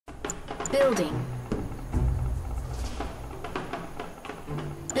Building.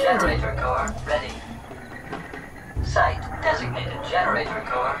 Generator core ready. Site designated. Generator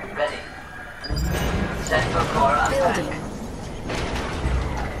core ready. Central core unpacked. Building.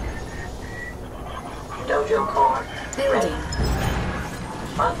 Dojo core Building.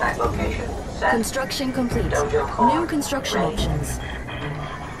 unpack location set. Construction complete. Dojo core New construction ready. options.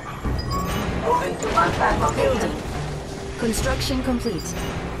 Moving to unpack location. Building. Construction complete.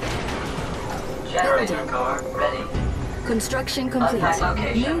 Generator Building. core ready. Construction Unpack complete.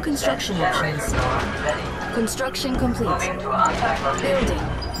 location. New construction set. Generator options. core ready. Construction complete. Moving to unpack location. Building.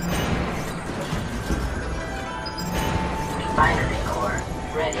 Refinery core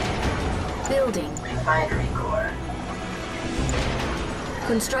ready. Building. Refinery core.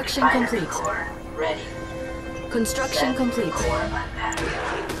 Construction Refinery complete. core ready. Construction Set. complete. Core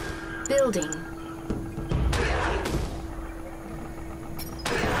unpacked. Building.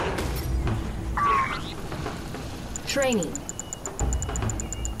 Training.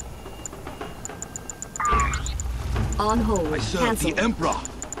 On hold. I serve Cancel. the Emperor.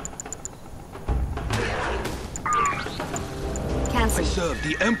 I Cancel. serve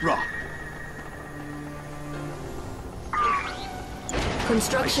the Emperor.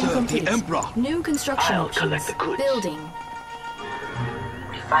 Construction I serve complete. the Emperor. New construction I'll options. collect the goods. Building.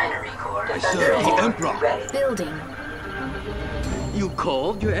 Refinery core. I serve the Emperor. Ready. Building. You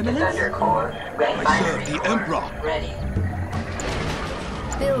called, Your Eminence? Defender core. Ready. I serve Refinery the core. Emperor. Ready.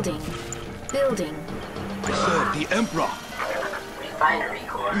 Building. Building. I serve the Emperor. Refinery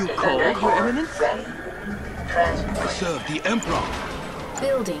core. You Defender called, Your core. Eminence? Ready. I Transport. serve the Emperor.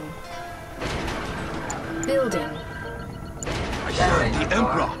 Building. Building. I serve the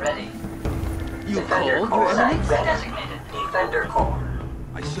Emperor. Ready. You Defender called, core. Your Eminence? Site designated. Defender core.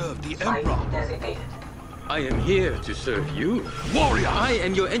 I serve the Site Emperor. designated. I am here to serve you. Warrior! I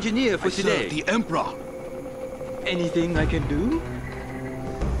am your engineer for I serve today. the Emperor. Anything I can do?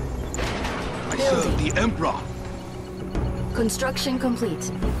 I serve the Emperor. Construction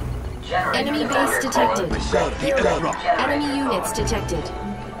complete. Generator. Enemy Defender base detected. core. I serve the Building. Emperor. Enemy units detected.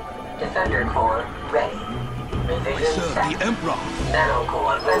 Defender core. Ready. I Revision serve set. the Emperor. Nano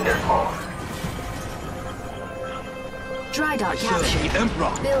core. Defender core. Dry I dock serve captured. the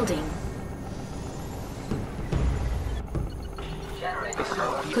Emperor. Building. Generator I serve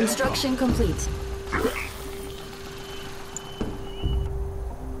core. the Construction complete.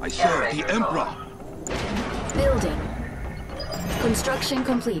 I serve the Emperor. Building. Construction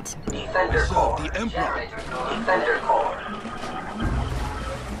complete. Defender I serve core. the Emperor. Generator core. Defender core.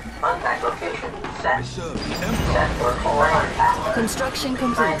 Unpack location. I Set. serve the Emperor. Set for core unpack. Construction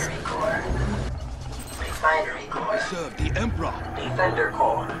complete. Refinery core. Refinery I core. serve the Emperor. Defender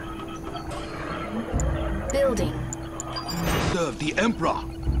core. Building. I serve the Emperor.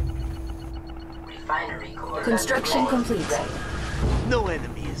 Refinery core. Construction Defender core. complete. Ready. No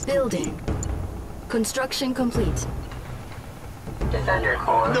enemy is Building. Construction complete. Defender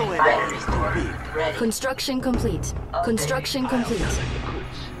core. No Refinery enemy is core. too big. Ready. Construction complete. Construction complete.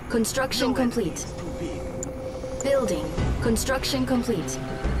 Construction complete. too big. Building. Construction complete.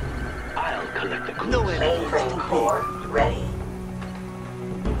 I'll collect the goods. No enemy is Mainframe too core. Ready.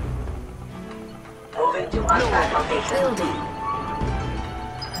 Moving to unpack location. Building.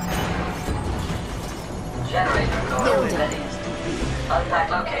 Generator core. Building. Ready. Unpack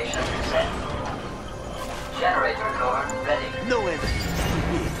location. Set. Generator core. Ready. big. No enemy is too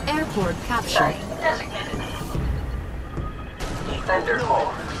big. Airport captured. Site designated. Defender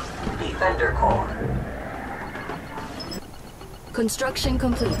core. Defender core. Construction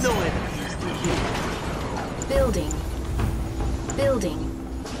complete. No enemy is too big. Building. Building.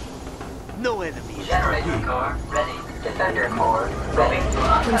 No enemy is too Generator big. core. Ready. Defender core. Moving to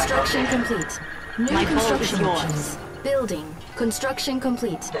unpack Construction location. complete. New My boat is construction yours. options. Building. Construction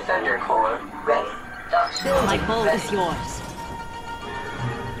complete. Defender core. Ready. Ducks. Building. My boat Ready. is yours.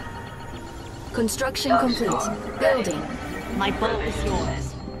 Construction complete. Building. My boat is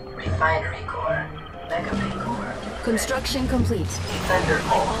yours. Refinery core. Megabit core. Construction complete. Defender My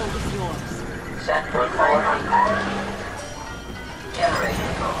core. boat is yours. Set for core unpack.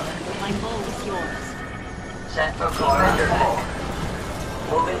 Generator core. My boat is yours. Set for core unpack.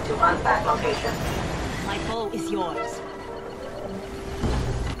 Moving to unpack location. My boat is yours.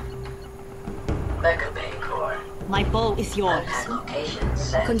 Megabit core. My boat is yours. Unpack location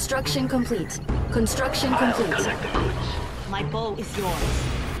set. Construction complete. Construction I'll complete. collect the goods. My boat is yours.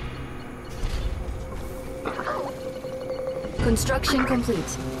 Construction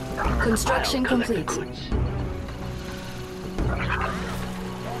complete. Construction I'll collect complete. the goods.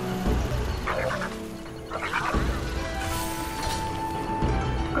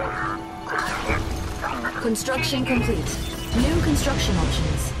 Construction complete. New construction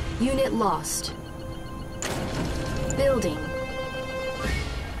options. Unit lost. Building.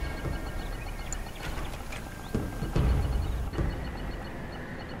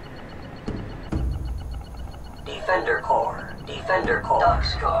 Defender core. Defender core. Dock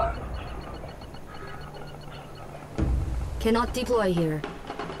score. Cannot deploy here.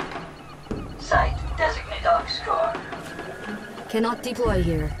 Site designate. Dock score. Cannot deploy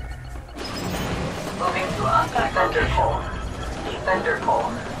here. Moving to unpack Defender core. Defender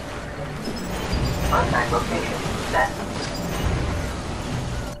core. Unpack location set.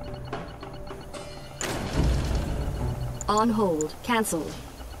 On hold. Cancelled.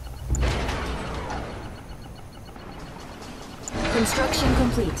 Construction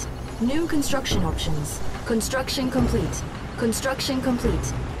complete. New construction options. Construction complete. Construction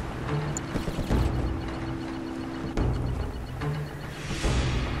complete.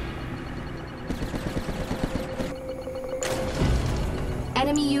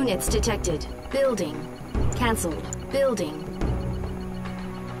 Enemy units detected. Building. Cancelled. Building.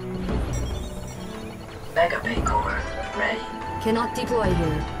 Mega Bay core. Ready. Cannot deploy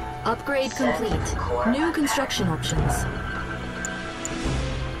here. Upgrade complete. New construction options.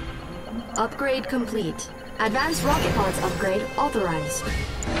 Upgrade complete. Advanced rocket pods upgrade authorized.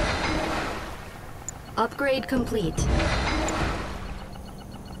 Upgrade complete.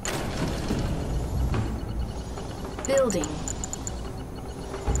 Building.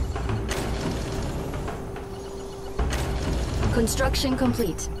 Construction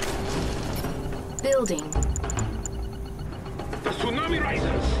complete. Building. The tsunami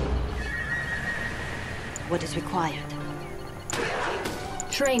rises. What is required?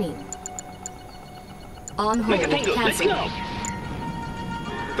 Training. On hold. Make a tango. Let's Cancel. go.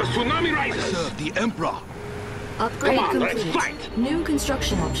 The tsunami I rises. serve the Emperor. Upgrade Come on, let's complete. fight. New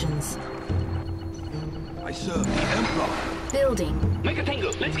construction options. I serve the Emperor. Building. Make a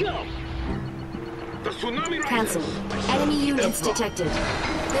tango. Let's go. The tsunami rises. Cancel. Enemy units Emperor. detected.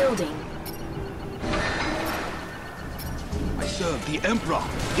 Building. I serve the Emperor.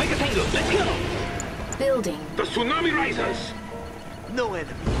 Make a tango. Let's go. Building. The tsunami rises. No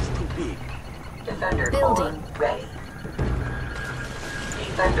enemy is too big. Defender Building. core. Ready.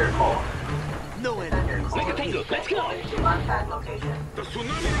 Defender core. No enemy. Defender core. Make a tango. Let's go. Moving to unpack location. The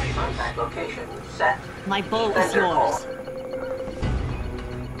tsunami rises. Unpack location set. My bow is Defender yours. core.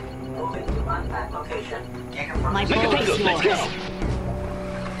 Moving to unpack location. My Make a bow tango. is Let's go. yours.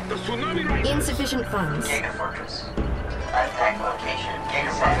 The tsunami rises. Insufficient funds. Giga Fortress. Unpack location.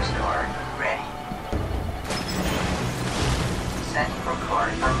 Giga Fortress core. Ready. Set for core.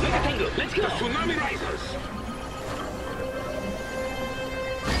 Make a Unpack. tango. Let's go. The tsunami rises.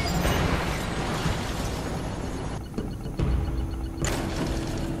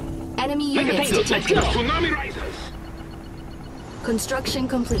 Enemy Make a units tango. Let's detected. go. The tsunami rises. Construction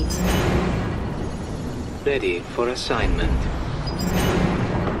complete. Ready for assignment.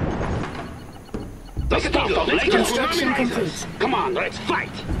 Make a tango. Let's go. Construction Tsunami rises. complete. Come on, let's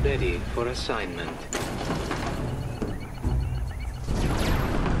fight. Ready for assignment.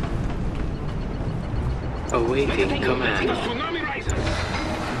 Make a Awaiting tango. The command. tsunami rises.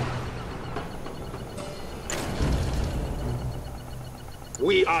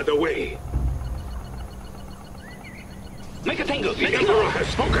 We are the way. Make a tango. The Emperor has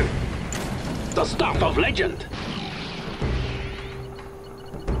spoken. The staff of legend.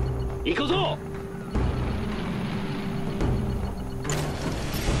 Ikuzo.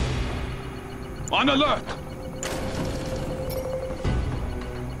 On alert.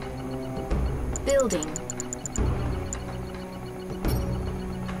 Building.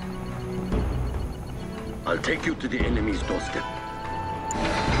 I'll take you to the enemy's doorstep.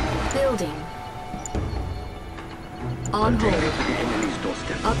 Building. I'll On take you hold. to the enemy's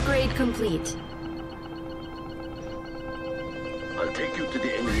doorstep. Upgrade complete. I'll take you to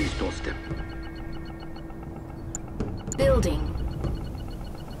the enemy's doorstep. Building.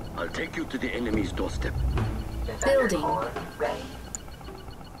 I'll take you to the enemy's doorstep. Defender Building. core. Ready.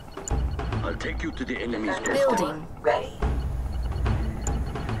 I'll take you to the enemy's Defender doorstep. Building. core. Ready.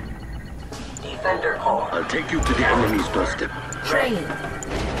 Defender core. I'll take you to the enemy's doorstep. Training.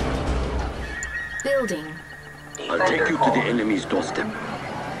 Building. I'll take you to the enemy's doorstep.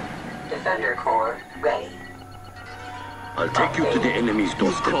 Defender core. Ready. I'll take you to the enemy's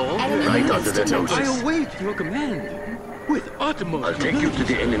doorstep. Enemy Right units under the detected. noses. await your command. With utmost I'll take you to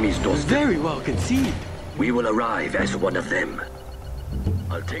the enemy's doorstep. Very well conceived. We will arrive as one of them.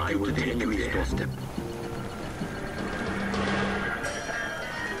 I'll take you to the enemy's doorstep.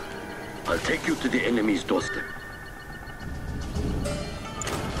 I'll take you to the enemy's doorstep.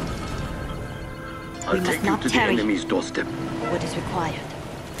 I'll must take you not to the tarry. enemy's doorstep. What is required?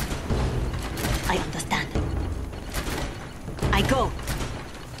 I understand. I go.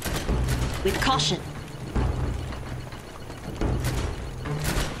 With caution.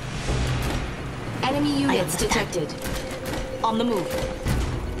 Enemy units understand. detected. On the move.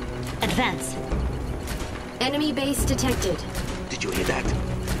 Advance. Enemy base detected. Did you hear that?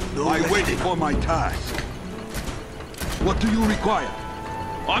 No I ready. waited for my task. What do you require?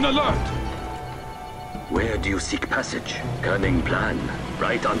 On alert! Where do you seek passage? Cunning plan,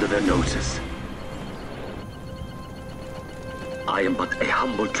 right under their noses. I am but a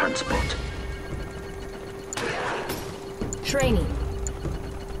humble transport. Training.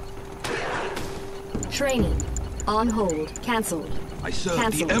 Training. On hold. Cancelled. I serve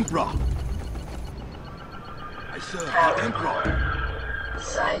Cancelled. the Emperor. I serve the Emperor.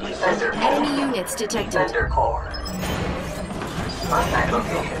 Site defender core. Enemy units detected. Defender core. Contact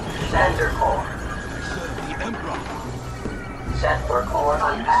location. Defender core. I serve the Emperor. Set for core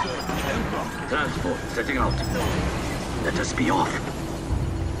I unpacked. serve the Emperor. Transport setting out. Let us be off.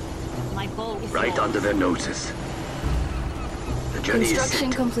 My bow is Right yours. under their noses. The journey is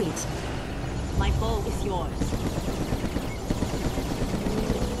Construction set. complete. My bow is yours.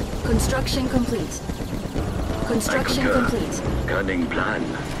 Construction complete. Construction concur. complete. Cunning plan.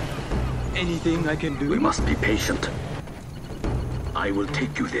 Anything I can do? We must be patient. I will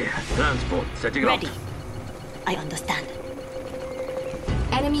take you there. Transport setting Ready. out. I understand.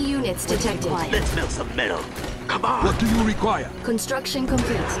 Enemy units detected. Required. Let's melt some metal. Come on. What do you require? Construction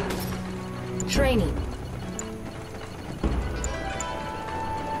complete. Training.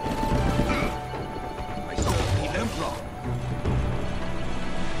 I serve the Emperor.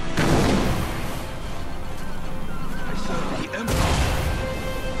 I serve the Emperor.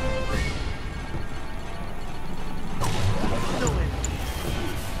 No enemy.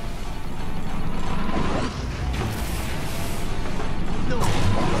 No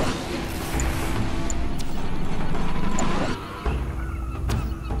enemy.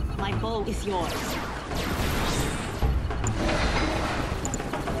 My bow is yours.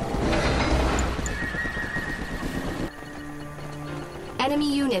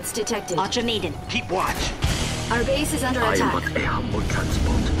 Enemy units detected. Archer Maiden. Keep watch. Our base is under I am attack. but a humble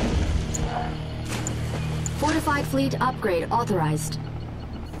transport. Fortified fleet upgrade authorized.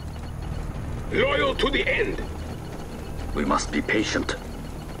 Loyal to the end. We must be patient.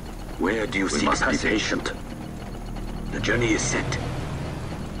 Where do you seek passage? We must be patient. The journey is set.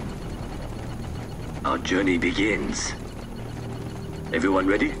 Our journey begins. Everyone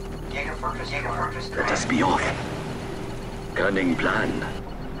ready? Gigafortress. Let us be off. Cunning plan.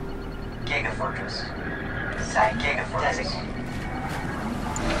 Gigafortress. Site Gigafortress.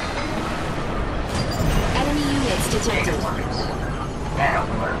 Enemy units detected. Gigafortress. Nano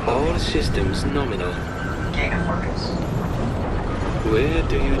alert. All systems nominal. Gigafortress. Where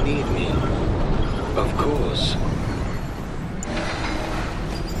do you need me? Of course.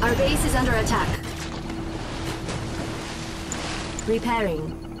 Our base is under attack.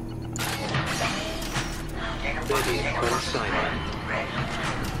 Repairing. Ready for assignment.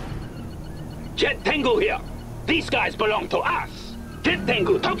 Jet Tengu here. These guys belong to us. Jet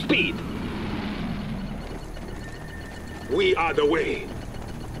Tengu, top speed. We are the way.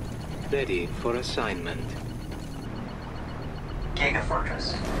 Ready for assignment.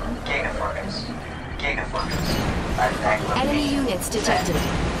 Gigafortress. Gigafortress. Gigafortress. Attack location. Enemy units detected.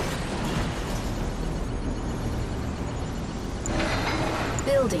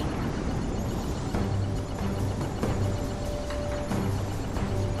 Building.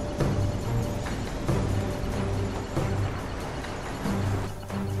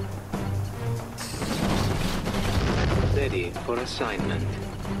 Ready for assignment.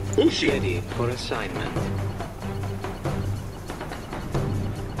 Ushi. Ready for assignment.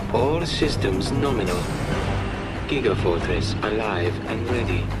 All systems nominal. Gigafortress alive and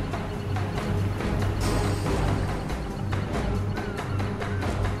ready.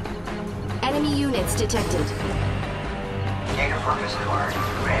 Enemy units detected. Gigafortress core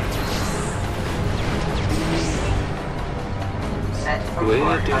ready. Set for Where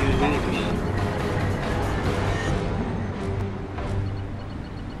core do you unpacked. need me?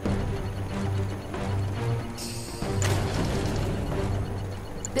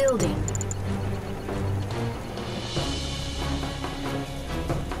 Building.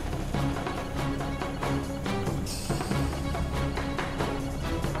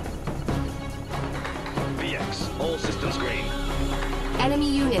 VX, all systems green. Enemy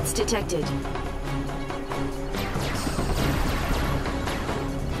units detected.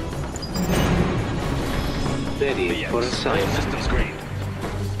 Ready for VX, all assignment. systems green.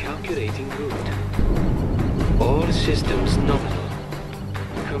 Calculating route. All systems nominal.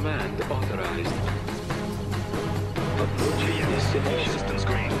 Command authorized. Approaching destination. All systems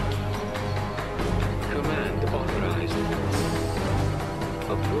green. Command authorized.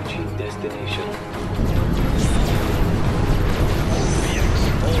 Approaching destination. VX,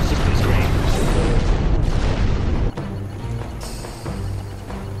 all systems green.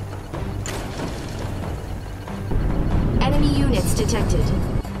 Enemy units detected.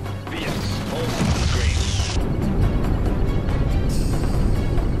 VX, all systems green.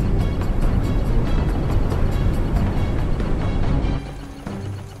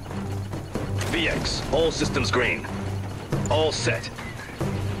 VX, all systems green. All set.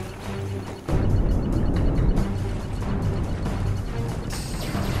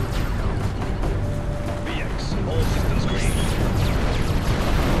 VX, all systems green.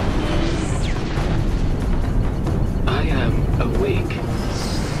 I am awake.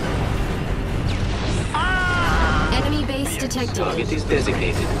 Enemy base detected. Target is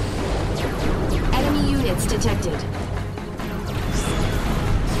designated. Enemy units detected.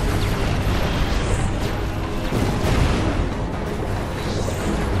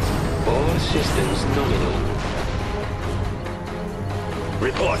 All systems nominal.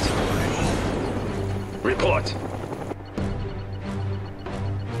 Report. Report.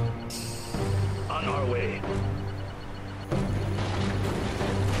 On our way.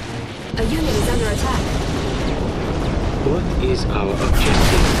 A unit is under attack. What is our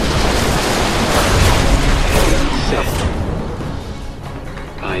objective? Set.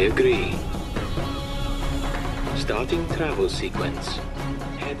 I agree. Starting travel sequence.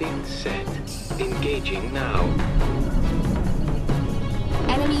 Heading set. Engaging now.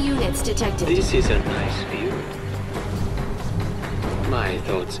 Enemy units detected. This is a nice view. My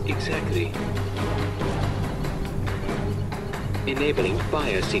thoughts exactly. Enabling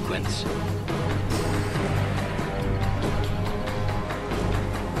fire sequence.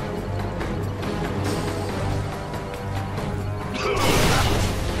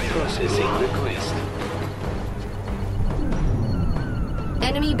 Processing request.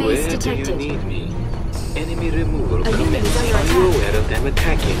 Enemy base Where detected. do you need me? Enemy removal A unit commenced. is under Are you attack. aware of them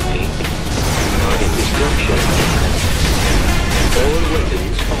attacking me? Target destruction. All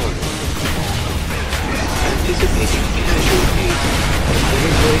weapons on. Anticipating casualties.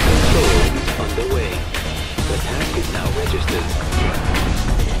 Military control is underway. The attack is now registered.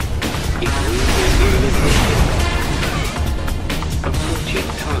 It will be eliminated. Approaching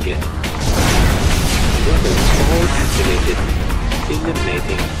target. Weapons all activated.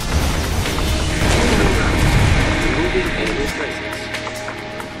 Eliminating. Removing enemy presence.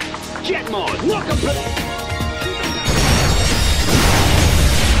 Jet mod, lock and play.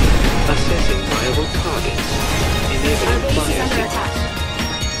 Assessing viable targets. Our Enabling base is fire under sequence. attack.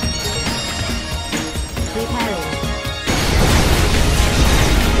 Repairing.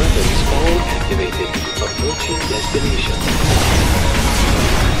 Weapons all activated. Approaching destination.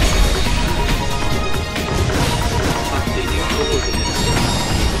 Updating coordinates.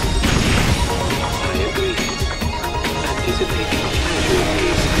 I agree. Anticipating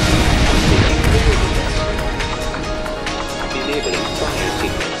casualties. Updating coordinates. Enabling fire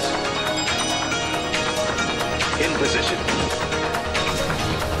sequence. In position.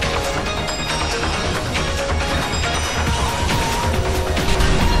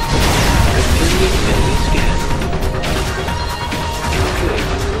 Continuing enemy scan. Calculate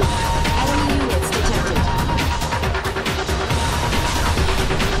route. Enemy units detected.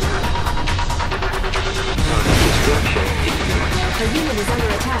 Target destruction imminent. A unit is under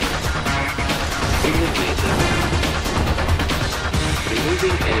attack. Eliminating.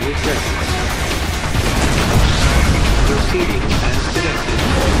 Removing enemy presence. Proceeding as directed.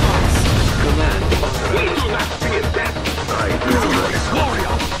 Command authorized. Do not fear death.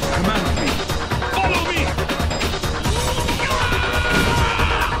 Warrior, command me. Follow me.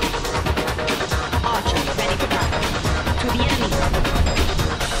 Archer, ready for battle. To the enemy.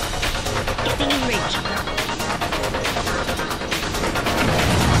 Getting in range.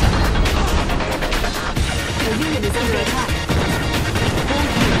 A unit is under attack.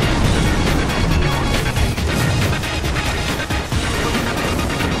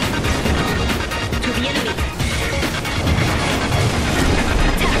 To the enemy.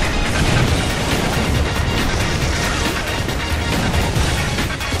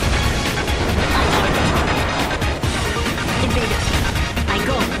 Invaders. I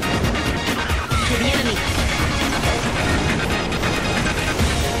go. To the enemy.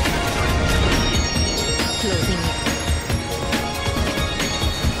 Closing in.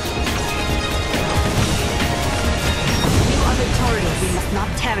 You are victorious. We must not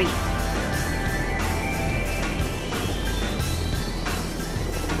tarry.